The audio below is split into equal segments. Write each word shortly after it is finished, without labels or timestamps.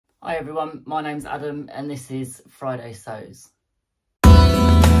Hi everyone, my name's Adam and this is Friday Sews.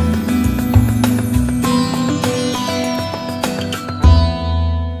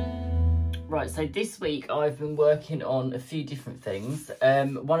 Right, so this week I've been working on a few different things.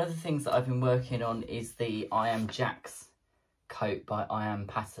 One of the things that I've been working on is the I Am Jacques coat by I Am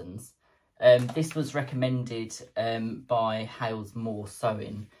Patterns. This was recommended by Hales I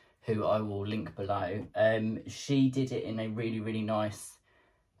Sewing, who I will link below. She did it in a really nice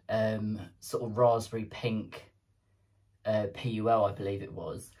sort of raspberry pink PUL, I believe it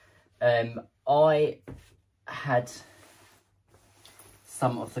was. I had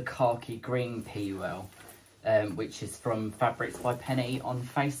some of the khaki green PUL, which is from Fabrics by Penny on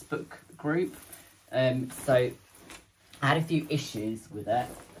Facebook group. So I had a few issues with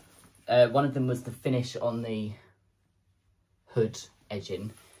it. One of them was the finish on the hood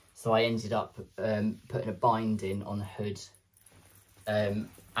edging. So I ended up putting a binding on the hood.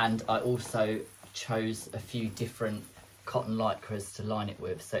 And I also chose a few different cotton lycras to line it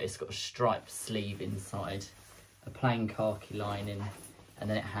with. So it's got a striped sleeve inside, a plain khaki lining, and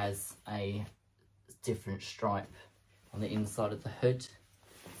then it has a different stripe on the inside of the hood.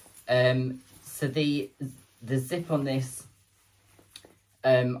 So the zip on this,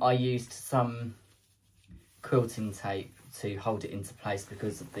 I used some quilting tape to hold it into place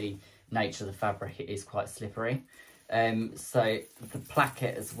because of the nature of the fabric. It is quite slippery. So the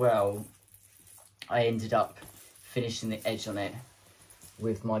placket as well, I ended up finishing the edge on it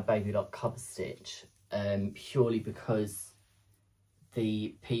with my Baby Lock cover stitch, purely because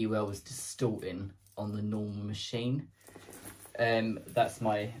the PUL was distorting on the normal machine. That's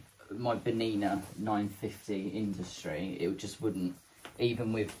my Benina 950 Industry. It just wouldn't,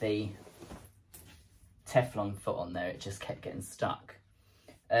 even with the Teflon foot on there, it just kept getting stuck.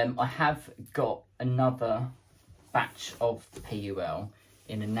 I have got another batch of the PUL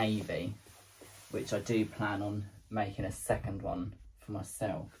in a navy, which I do plan on making a second one for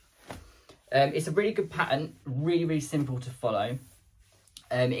myself. It's a really good pattern, really simple to follow.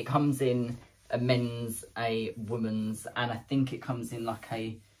 It comes in a men's, a woman's, and I think it comes in like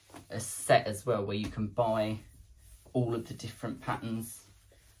a set as well, where you can buy all of the different patterns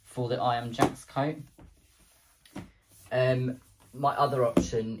for the I Am Jacques coat. My other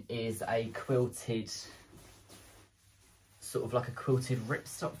option is a quilted, sort of like a quilted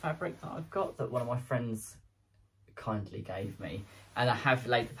ripstop fabric that I've got, that one of my friends kindly gave me. And I have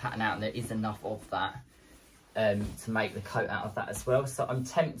laid the pattern out and there is enough of that to make the coat out of that as well. So I'm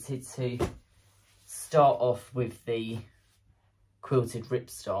tempted to start off with the quilted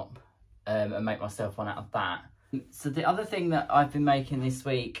ripstop and make myself one out of that. So the other thing that I've been making this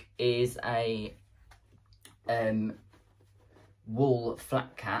week is a wool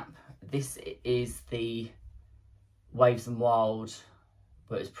flat cap. This is the Waves and Wild,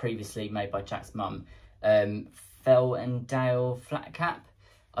 but it was previously made by Jack's mum, Fell and Dale flat cap.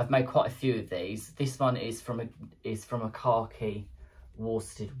 I've made quite a few of these. This one is from a khaki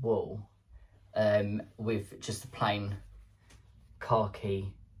worsted wool, with just a plain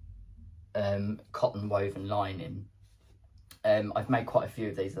khaki cotton woven lining. I've made quite a few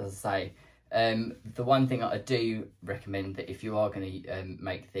of these, as I say. The one thing that I do recommend, that if you are going to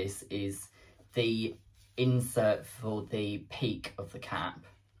make this, is the insert for the peak of the cap.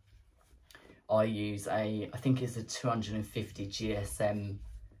 I use I think it's a 250 GSM,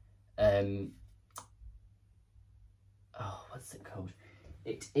 what's it called?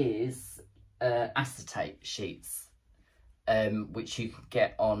 It is acetate sheets, which you can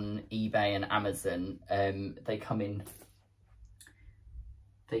get on eBay and Amazon. They come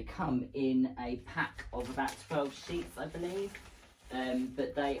in a pack of about 12 sheets, I believe,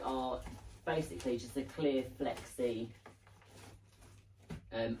 but they are basically just a clear flexi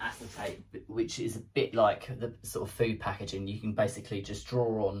acetate, which is a bit like the sort of food packaging. You can basically just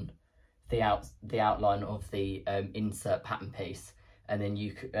draw on the outline of the insert pattern piece, and then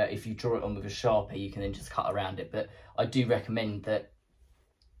you if you draw it on with a Sharpie, you can then just cut around it. But I do recommend that.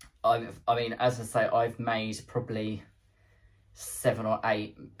 I mean, as I say, I've made probably 7 or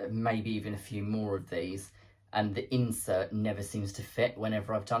 8, maybe even a few more of these, and the insert never seems to fit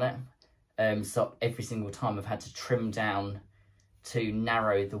whenever I've done it. So every single time I've had to trim down to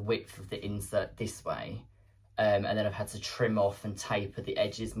narrow the width of the insert this way, and then I've had to trim off and taper the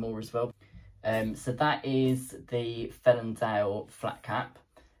edges more as well. So that is the Fellendale flat cap.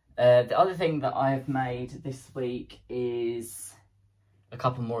 The other thing that I've made this week is a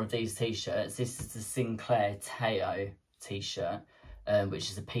couple more of these t-shirts. This is the Sinclair Kai Tee t-shirt,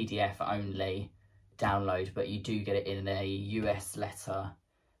 which is a PDF only download, but you do get it in a US letter,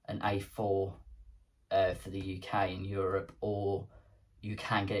 an A4 for the UK and Europe, or you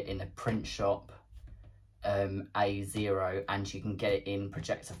can get it in a print shop, A0, and you can get it in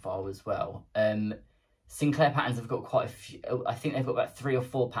projector file as well. Sinclair patterns have got quite a few. I think they've got about 3 or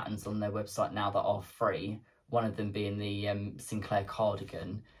 4 patterns on their website now that are free, one of them being the Sinclair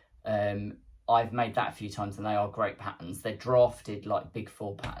cardigan. I've made that a few times and they are great patterns. They're drafted like big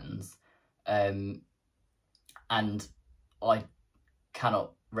 4 patterns, and I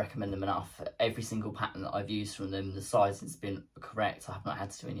cannot recommend them enough. Every single pattern that I've used from them, the sizing's been correct. I have not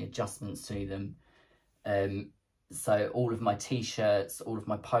had to do any adjustments to them. So all of my t-shirts, all of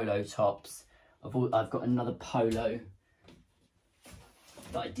my polo tops, I've got another polo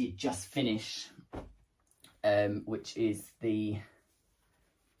that I did just finish, which is the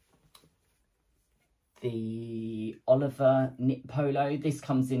Oliver knit polo. This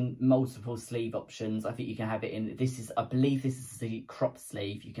comes in multiple sleeve options. I think you can have it in, I believe this is the crop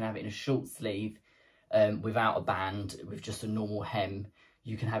sleeve. You can have it in a short sleeve without a band, with just a normal hem.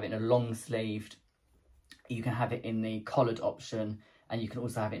 You can have it in a long sleeved. You can have it in the collared option, and you can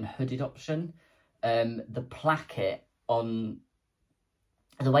also have it in a hooded option. The placket on,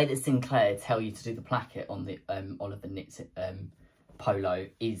 the way that Sinclair tell you to do the placket on the Oliver knit polo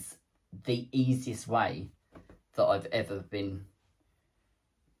is the easiest way that I've ever been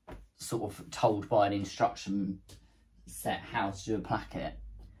sort of told by an instruction set how to do a placket,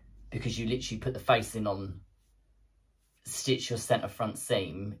 because you literally put the facing on, stitch your centre front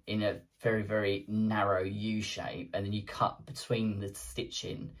seam in a very, very narrow U shape, and then you cut between the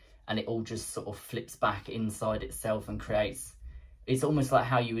stitching, and it all just sort of flips back inside itself and creates, it's almost like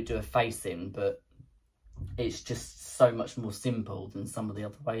how you would do a facing, but it's just so much more simple than some of the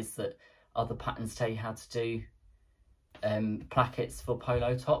other ways that other patterns tell you how to do plackets for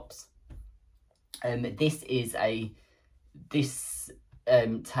polo tops. This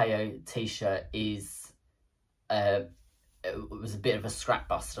Teo t-shirt is it was a bit of a scrap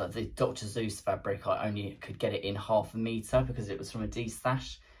buster. The Dr. Zeus fabric, I only could get it in 1/2 meter because it was from a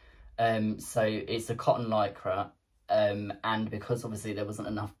D-stash. So it's a cotton lycra, and because obviously there wasn't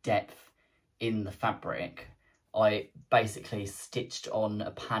enough depth in the fabric, I basically stitched on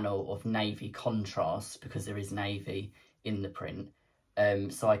a panel of navy contrast, because there is navy in the print.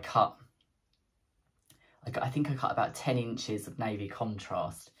 So I think I cut about 10 inches of navy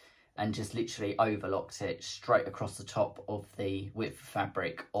contrast and just literally overlocked it straight across the top of the width of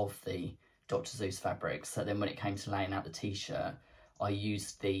fabric of the Dr. Zeus fabric. So then when it came to laying out the t-shirt, I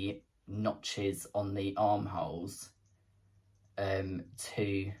used the notches on the armholes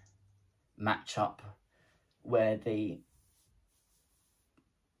to match up where the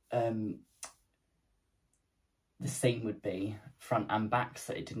seam would be, front and back,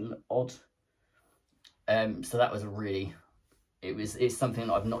 so it didn't look odd. So that was it's something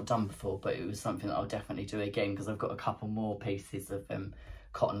that I've not done before, but it was something that I'll definitely do again, because I've got a couple more pieces of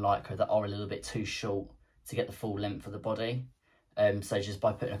cotton lycra that are a little bit too short to get the full length of the body. So just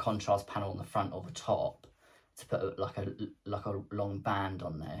by putting a contrast panel on the front or the top to put like a long band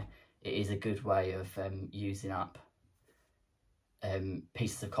on there, it is a good way of using up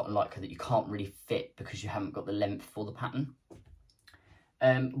pieces of cotton lycra that you can't really fit because you haven't got the length for the pattern.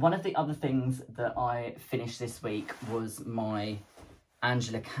 One of the other things that I finished this week was my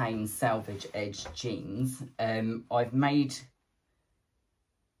Angela Kane Selvage Edge jeans. I've made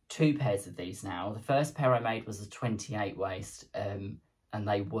 2 pairs of these now. The first pair I made was a 28 waist, and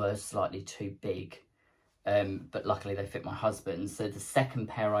they were slightly too big, but luckily they fit my husband. So the second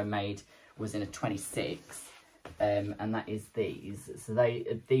pair I made was in a 26, and that is these. So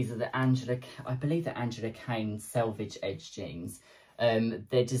these are the I believe the Angela Kane Selvage Edge jeans.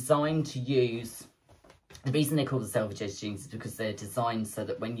 They're designed to use, the reason they're called the Selvage Edge jeans is because they're designed so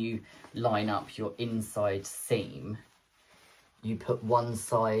that when you line up your inside seam, you put one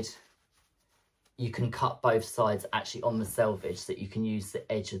side, you can cut both sides actually on the selvage, so that you can use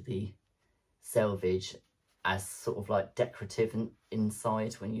the edge of the selvage as sort of like decorative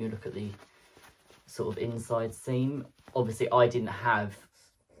inside when you look at the sort of inside seam. Obviously I didn't have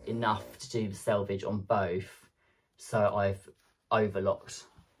enough to do the selvage on both, so I've overlocked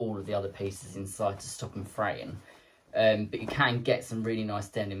all of the other pieces inside to stop them fraying. But you can get some really nice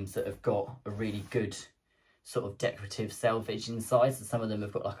denims that have got a really good sort of decorative selvage inside. So some of them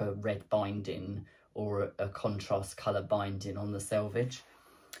have got like a red binding or a contrast colour binding on the selvage.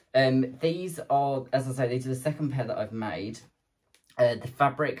 These are, as I say, these are the second pair that I've made. The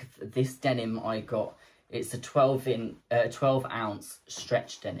fabric, this denim I got, it's a 12 ounce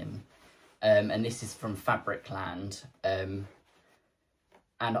stretch denim, and this is from Fabricland,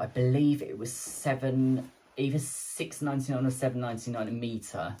 and I believe it was either £6.99 or £7.99 a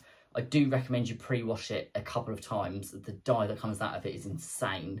metre. I do recommend you pre-wash it a couple of times. The dye that comes out of it is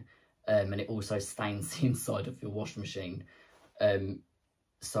insane, and it also stains the inside of your washing machine.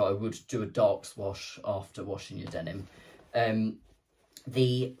 So I would do a darks wash after washing your denim.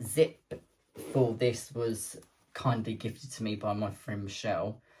 The zip for this was kindly gifted to me by my friend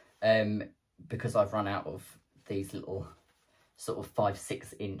Michelle, because I've run out of these little sort of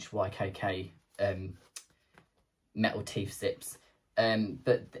 5-6 inch YKK metal teeth zips.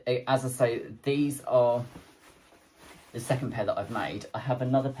 But as I say, these are the second pair that I've made. I have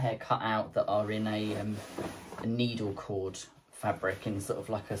another pair cut out that are in a needle cord fabric in sort of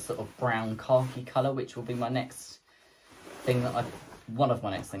like a sort of brown khaki colour, which will be my next thing that one of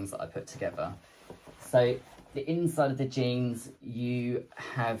my next things that I put together. So the inside of the jeans, you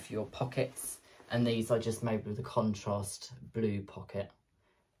have your pockets, and these I just made with a contrast blue pocket.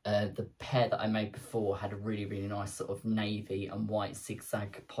 The pair that I made before had a really, really nice sort of navy and white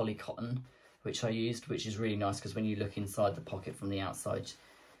zigzag poly cotton, which I used, which is really nice because when you look inside the pocket from the outside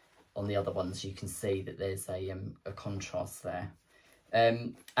on the other ones, you can see that there's a contrast there.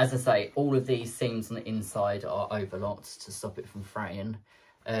 As I say, all of these seams on the inside are overlocked to stop it from fraying.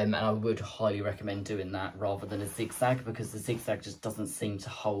 And I would highly recommend doing that rather than a zigzag, because the zigzag just doesn't seem to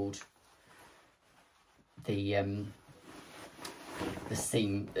hold the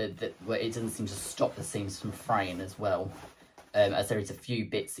seam, well, it doesn't seem to stop the seams from fraying as well, as there is a few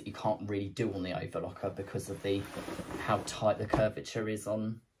bits that you can't really do on the overlocker because of how tight the curvature is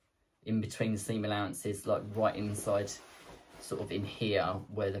in between the seam allowances, like right inside, sort of in here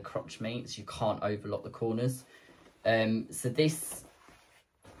where the crotch meets, you can't overlock the corners. So these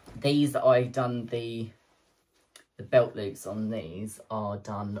I done the belt loops on these are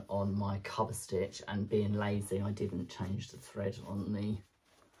done on my cover stitch, and being lazy I didn't change the thread on the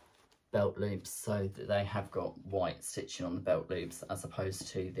belt loops so that they have got white stitching on the belt loops as opposed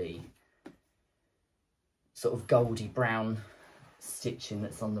to the sort of goldy brown stitching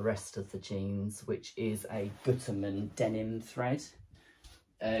that's on the rest of the jeans, which is a Gutermann denim thread,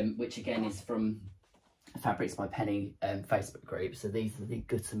 which again is from Fabrics by Penny Facebook group. So these are the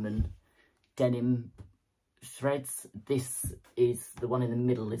Gutermann denim threads. This is the one in the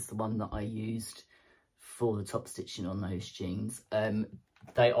middle, is the one that I used for the top stitching on those jeans.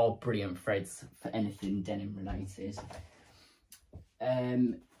 They are brilliant threads for anything denim related.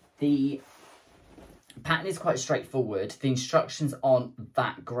 The pattern is quite straightforward. The instructions aren't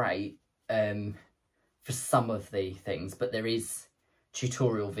that great for some of the things, but there is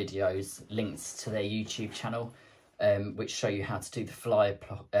tutorial videos linked to their YouTube channel, which show you how to do the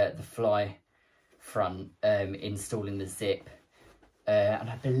fly front, installing the zip, and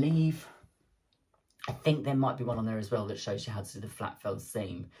I think there might be one on there as well that shows you how to do the flat felled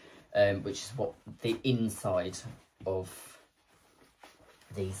seam, which is what the inside of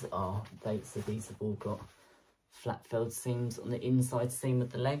these are. So these have all got flat felled seams on the inside seam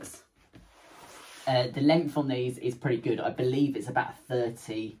of the legs. The length on these is pretty good. I believe it's about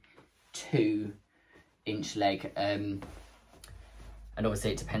 32 inch leg, and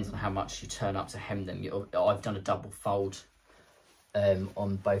obviously it depends on how much you turn up to hem them. I've done a double fold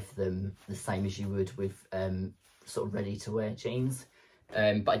on both of them, the same as you would with sort of ready to wear jeans,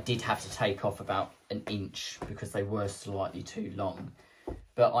 but I did have to take off about an inch because they were slightly too long,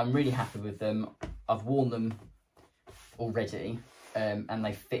 but I'm really happy with them. I've worn them already, and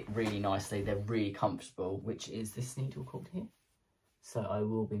they fit really nicely. They're really comfortable, which is this needle cord here, so I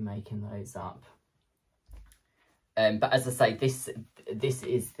will be making those up. But as I say, this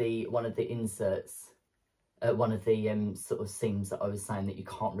is one of the inserts, one of the sort of seams that I was saying that you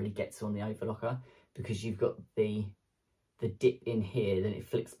can't really get to on the overlocker, because you've got the dip in here, then it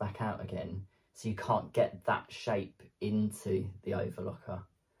flicks back out again, so you can't get that shape into the overlocker.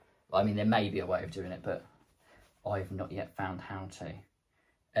 I mean, there may be a way of doing it, but I've not yet found how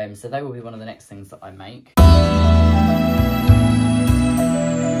to. So they will be one of the next things that I make.